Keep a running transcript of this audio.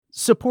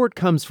Support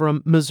comes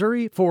from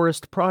Missouri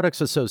Forest Products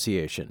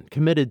Association,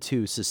 committed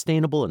to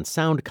sustainable and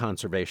sound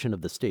conservation of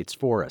the state's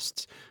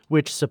forests,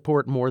 which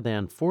support more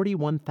than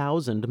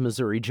 41,000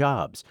 Missouri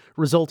jobs,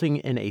 resulting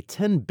in a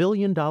 $10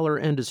 billion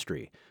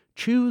industry.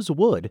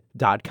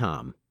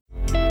 ChooseWood.com.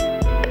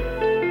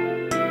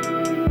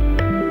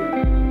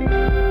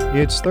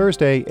 It's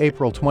Thursday,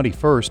 April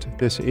 21st.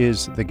 This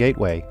is The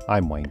Gateway.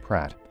 I'm Wayne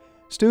Pratt.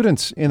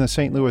 Students in the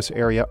St. Louis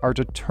area are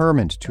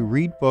determined to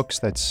read books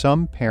that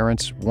some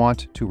parents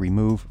want to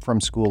remove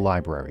from school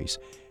libraries.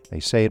 They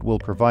say it will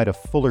provide a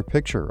fuller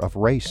picture of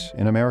race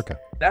in America.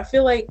 I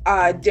feel like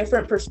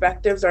different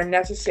perspectives are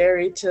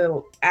necessary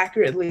to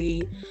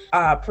accurately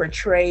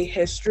portray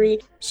history.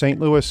 St.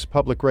 Louis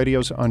Public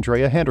Radio's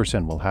Andrea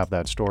Henderson will have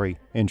that story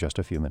in just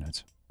a few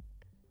minutes.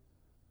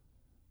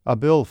 A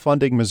bill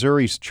funding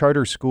Missouri's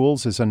charter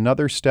schools is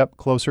another step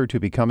closer to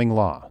becoming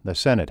law. The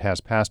Senate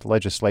has passed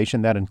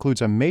legislation that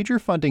includes a major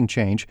funding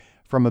change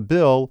from a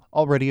bill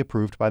already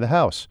approved by the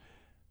House.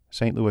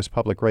 St. Louis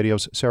Public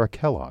Radio's Sarah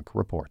Kellogg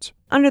reports.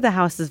 Under the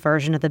House's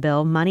version of the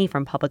bill, money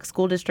from public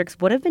school districts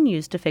would have been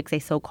used to fix a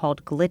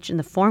so-called glitch in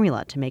the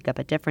formula to make up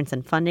a difference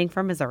in funding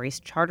for Missouri's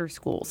charter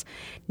schools.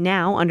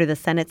 Now, under the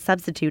Senate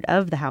substitute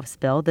of the House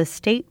bill, the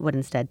state would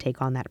instead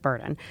take on that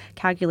burden,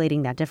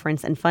 calculating that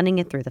difference and funding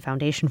it through the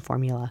foundation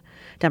formula.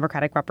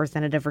 Democratic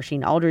Representative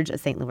Rasheed Aldridge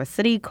of St. Louis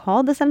City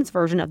called the Senate's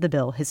version of the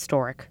bill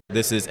historic.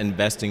 This is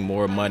investing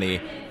more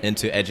money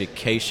into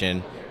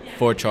education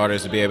for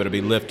charters to be able to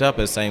be lifted up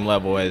at the same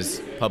level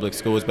as public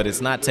schools, but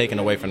it's not taken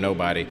away from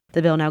nobody.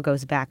 The bill now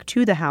goes back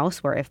to the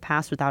House, where if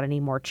passed without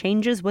any more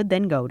changes, would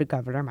then go to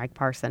Governor Mike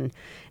Parson.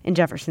 In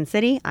Jefferson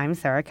City, I'm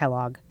Sarah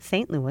Kellogg,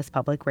 St. Louis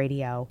Public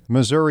Radio.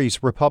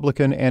 Missouri's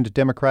Republican and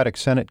Democratic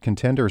Senate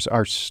contenders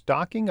are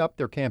stocking up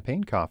their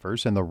campaign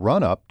coffers in the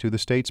run-up to the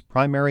state's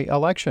primary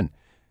election.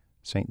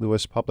 St.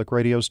 Louis Public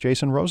Radio's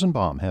Jason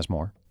Rosenbaum has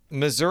more.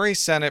 Missouri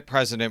Senate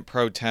President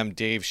Pro Tem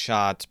Dave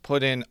Schatz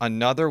put in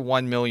another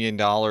 $1 million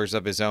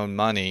of his own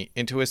money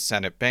into his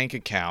Senate bank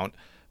account,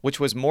 which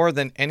was more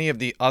than any of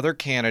the other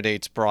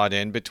candidates brought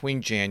in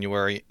between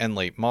January and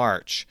late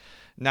March.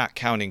 Not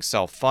counting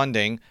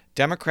self-funding,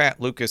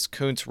 Democrat Lucas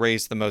Kuntz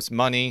raised the most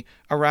money,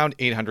 around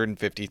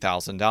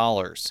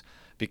 $850,000.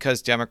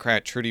 Because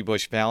Democrat Trudy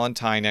Bush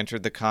Valentine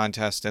entered the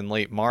contest in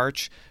late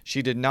March,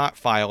 she did not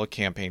file a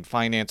campaign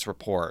finance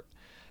report.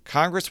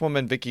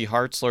 Congresswoman Vicky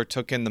Hartzler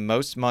took in the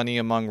most money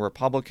among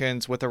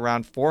Republicans with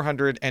around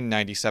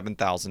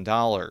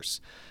 $497,000.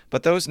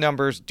 But those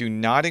numbers do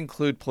not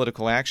include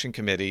political action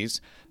committees,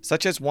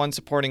 such as one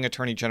supporting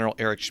Attorney General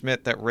Eric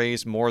Schmidt that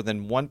raised more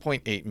than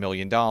 $1.8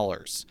 million.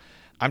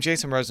 I'm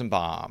Jason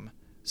Rosenbaum,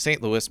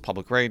 St. Louis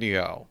Public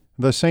Radio.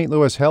 The St.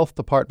 Louis Health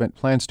Department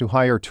plans to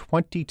hire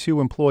 22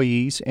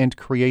 employees and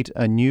create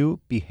a new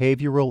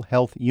behavioral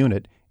health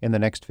unit in the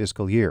next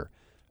fiscal year.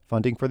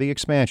 Funding for the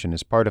expansion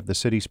is part of the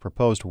city's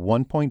proposed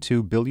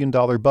 $1.2 billion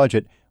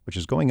budget, which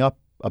is going up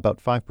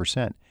about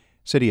 5%.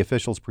 City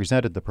officials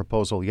presented the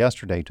proposal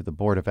yesterday to the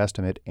Board of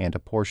Estimate and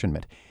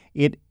Apportionment.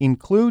 It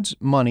includes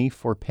money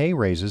for pay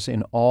raises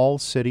in all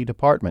city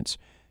departments.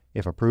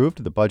 If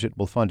approved, the budget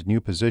will fund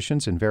new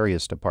positions in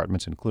various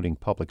departments, including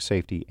public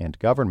safety and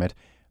government.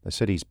 The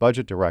city's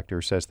budget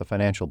director says the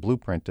financial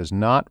blueprint does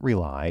not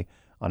rely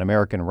on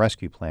American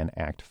Rescue Plan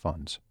Act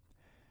funds.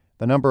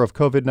 The number of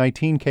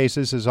COVID-19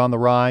 cases is on the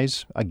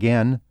rise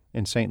again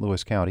in St.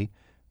 Louis County.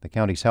 The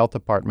county's health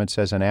department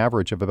says an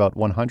average of about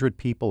 100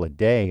 people a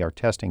day are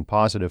testing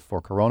positive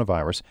for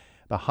coronavirus.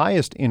 The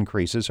highest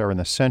increases are in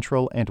the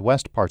central and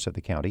west parts of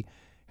the county.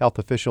 Health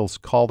officials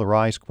call the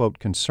rise, quote,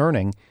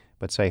 concerning,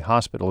 but say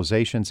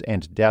hospitalizations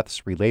and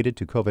deaths related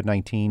to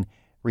COVID-19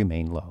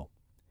 remain low.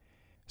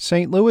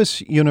 St.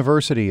 Louis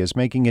University is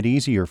making it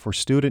easier for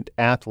student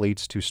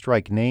athletes to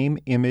strike name,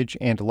 image,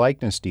 and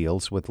likeness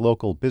deals with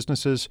local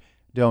businesses,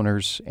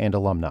 donors, and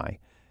alumni.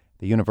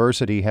 The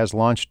university has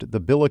launched the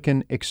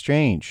Billiken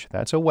Exchange.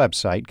 That's a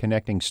website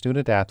connecting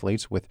student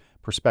athletes with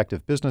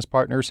prospective business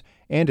partners,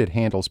 and it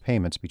handles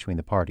payments between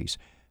the parties.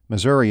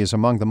 Missouri is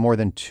among the more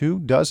than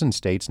 24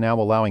 states now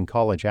allowing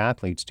college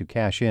athletes to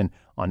cash in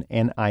on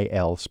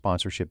NIL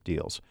sponsorship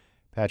deals.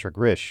 Patrick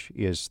Risch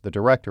is the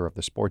director of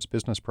the sports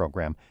business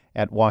program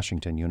at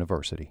Washington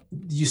University.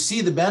 You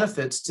see the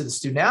benefits to the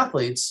student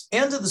athletes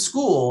and to the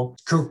school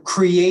to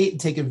create and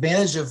take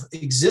advantage of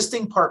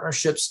existing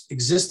partnerships,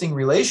 existing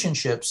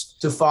relationships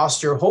to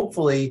foster,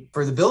 hopefully,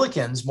 for the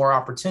Billikens, more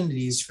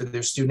opportunities for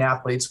their student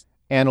athletes.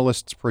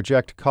 Analysts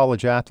project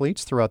college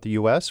athletes throughout the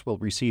U.S. will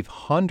receive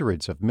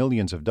hundreds of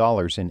millions of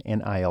dollars in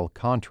NIL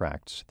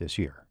contracts this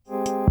year.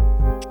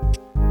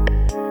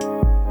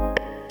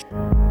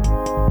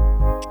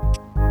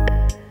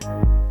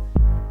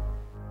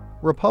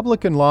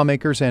 Republican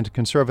lawmakers and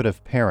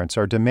conservative parents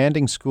are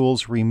demanding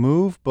schools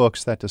remove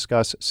books that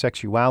discuss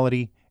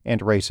sexuality and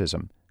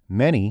racism.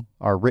 Many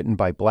are written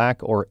by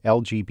Black or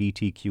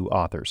LGBTQ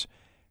authors.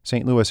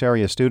 St. Louis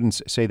area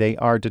students say they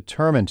are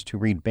determined to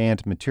read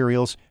banned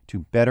materials to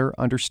better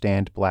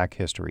understand Black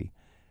history.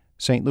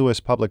 St. Louis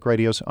Public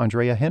Radio's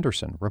Andrea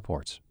Henderson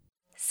reports.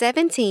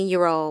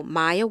 17-year-old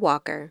Maya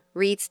Walker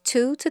reads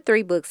 2 to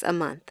 3 books a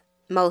month.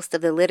 Most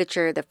of the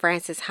literature the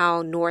Francis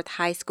Howell North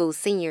High School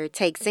senior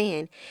takes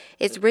in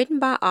is written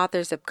by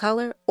authors of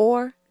color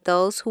or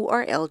those who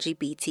are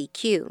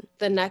LGBTQ.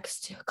 The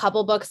next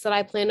couple books that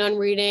I plan on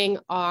reading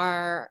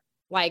are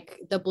like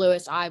The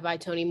Bluest Eye by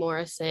Toni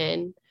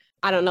Morrison.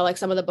 I don't know, like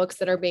some of the books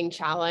that are being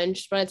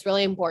challenged, but it's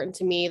really important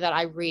to me that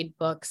I read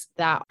books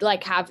that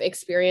like have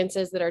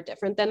experiences that are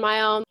different than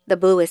my own. The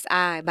Bluest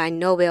Eye by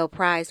Nobel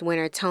Prize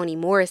winner Toni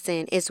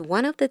Morrison is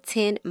one of the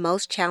 10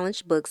 most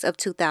challenged books of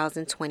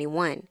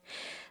 2021.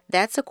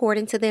 That's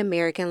according to the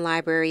American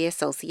Library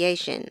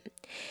Association.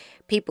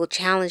 People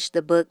challenge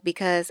the book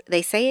because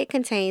they say it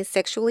contains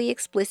sexually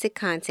explicit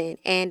content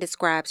and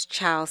describes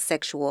child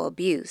sexual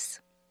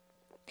abuse.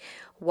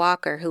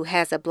 Walker, who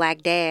has a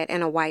black dad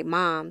and a white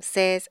mom,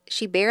 says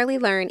she barely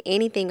learned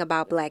anything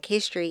about black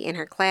history in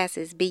her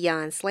classes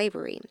beyond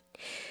slavery.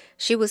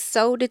 She was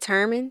so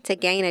determined to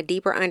gain a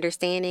deeper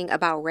understanding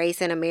about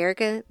race in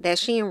America that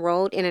she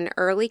enrolled in an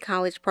early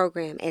college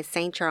program at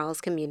St.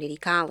 Charles Community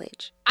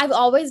College. I've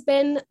always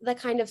been the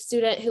kind of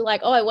student who like,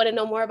 oh, I want to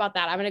know more about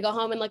that. I'm going to go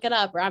home and look it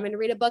up, or I'm going to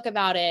read a book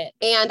about it.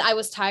 And I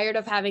was tired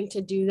of having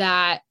to do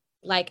that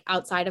like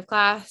outside of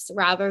class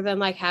rather than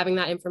like having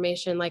that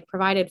information like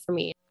provided for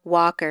me.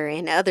 Walker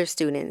and other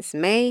students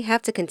may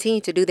have to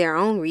continue to do their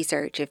own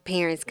research if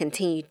parents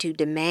continue to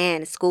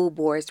demand school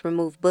boards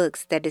remove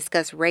books that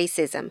discuss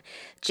racism,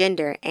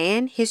 gender,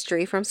 and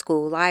history from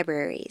school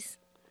libraries.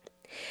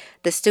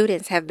 The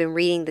students have been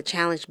reading the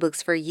challenge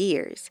books for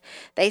years.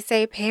 They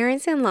say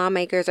parents and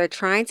lawmakers are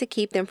trying to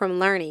keep them from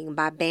learning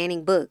by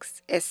banning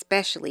books,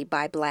 especially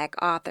by Black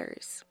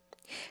authors.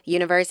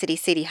 University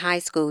City High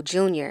School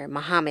junior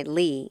Muhammad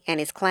Lee and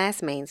his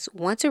classmates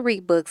want to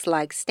read books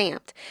like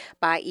Stamped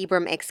by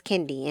Ibram X.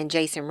 Kendi and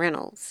Jason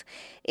Reynolds.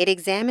 It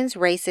examines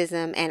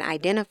racism and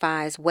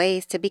identifies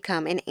ways to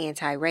become an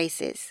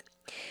anti-racist.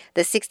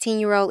 The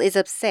 16-year-old is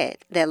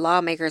upset that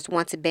lawmakers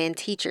want to ban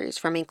teachers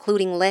from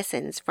including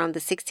lessons from the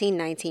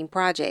 1619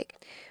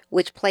 Project,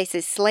 which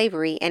places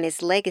slavery and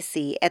its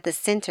legacy at the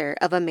center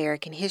of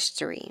American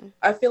history.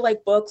 I feel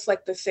like books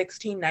like the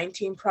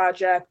 1619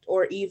 Project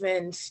or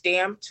even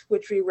Stamped,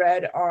 which we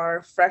read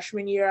our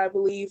freshman year, I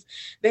believe,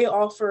 they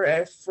offer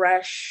a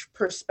fresh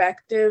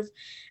perspective.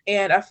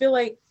 And I feel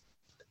like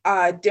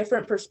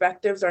different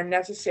perspectives are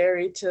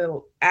necessary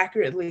to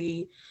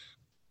accurately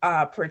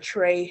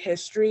portray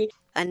history.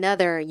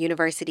 Another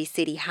University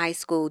City High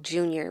School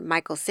junior,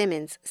 Michael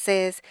Simmons,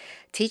 says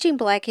teaching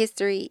Black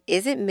history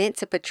isn't meant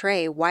to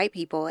portray white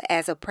people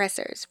as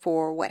oppressors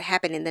for what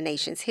happened in the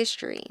nation's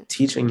history.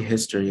 Teaching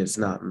history is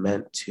not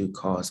meant to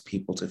cause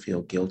people to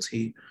feel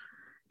guilty.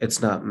 It's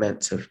not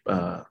meant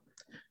to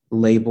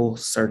label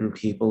certain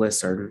people as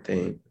certain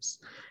things.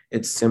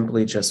 It's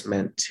simply just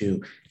meant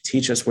to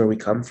teach us where we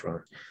come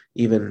from,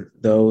 even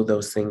though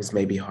those things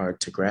may be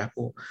hard to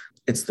grapple.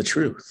 It's the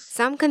truth.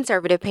 Some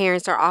conservative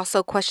parents are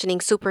also questioning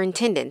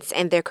superintendents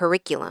and their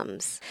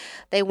curriculums.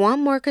 They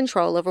want more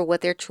control over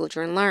what their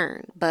children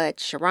learn, but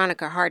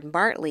Sharonica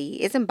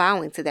Harden-Bartley isn't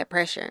bowing to that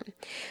pressure.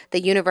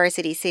 The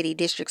University City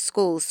District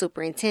School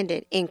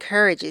superintendent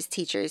encourages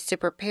teachers to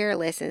prepare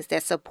lessons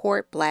that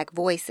support Black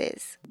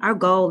voices. Our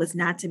goal is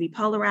not to be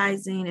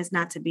polarizing, it's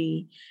not to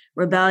be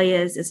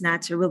rebellious, it's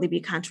not to really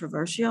be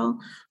controversial.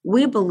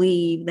 We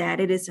believe that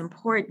it is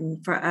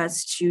important for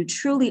us to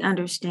truly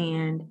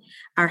understand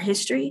our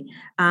history,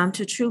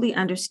 to truly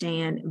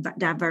understand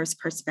diverse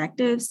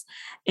perspectives,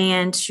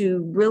 and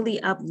to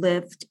really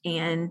uplift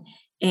and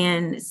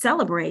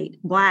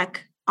celebrate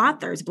Black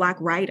authors, Black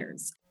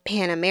writers.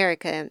 PEN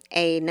America,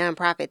 a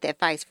nonprofit that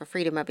fights for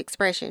freedom of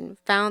expression,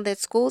 found that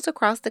schools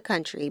across the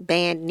country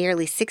banned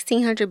nearly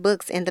 1,600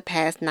 books in the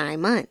past 9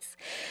 months.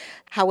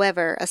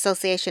 However,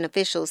 association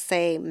officials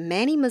say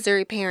many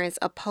Missouri parents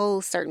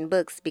oppose certain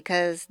books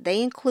because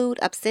they include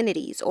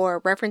obscenities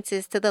or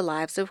references to the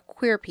lives of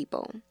queer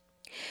people.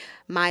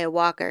 Maya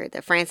Walker,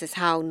 the Francis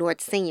Howell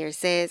North senior,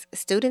 says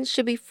students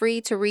should be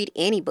free to read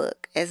any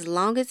book as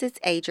long as it's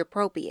age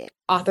appropriate.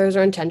 Authors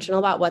are intentional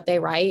about what they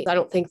write. I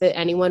don't think that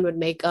anyone would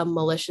make a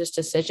malicious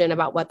decision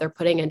about what they're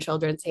putting in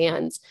children's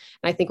hands.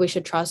 And I think we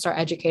should trust our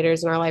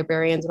educators and our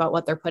librarians about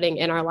what they're putting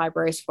in our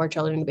libraries for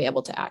children to be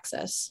able to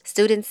access.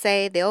 Students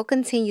say they'll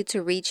continue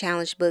to read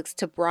challenge books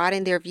to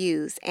broaden their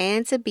views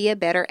and to be a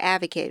better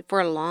advocate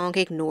for long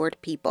ignored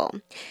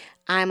people.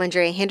 I'm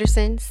Andrea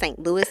Henderson, St.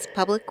 Louis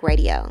Public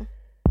Radio.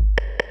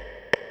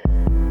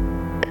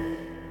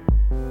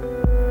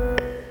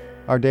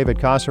 Our David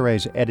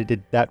Casares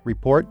edited that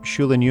report.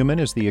 Shula Newman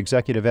is the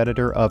executive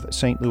editor of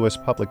St. Louis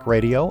Public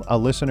Radio, a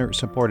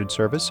listener-supported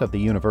service of the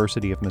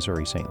University of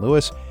Missouri-St.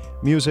 Louis.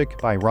 Music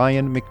by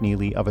Ryan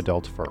McNeely of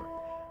Adult Fur.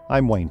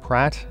 I'm Wayne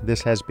Pratt.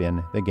 This has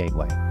been The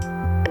Gateway.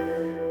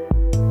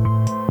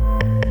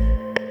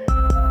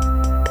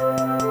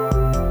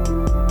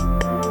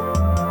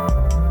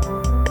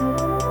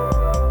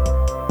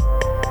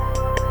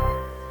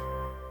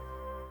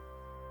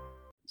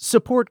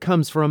 Support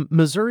comes from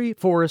Missouri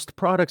Forest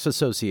Products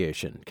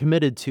Association,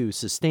 committed to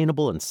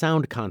sustainable and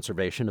sound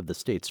conservation of the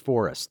state's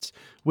forests,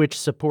 which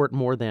support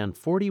more than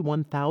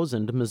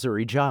 41,000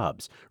 Missouri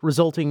jobs,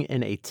 resulting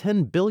in a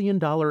 $10 billion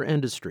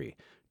industry.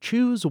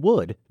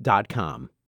 ChooseWood.com.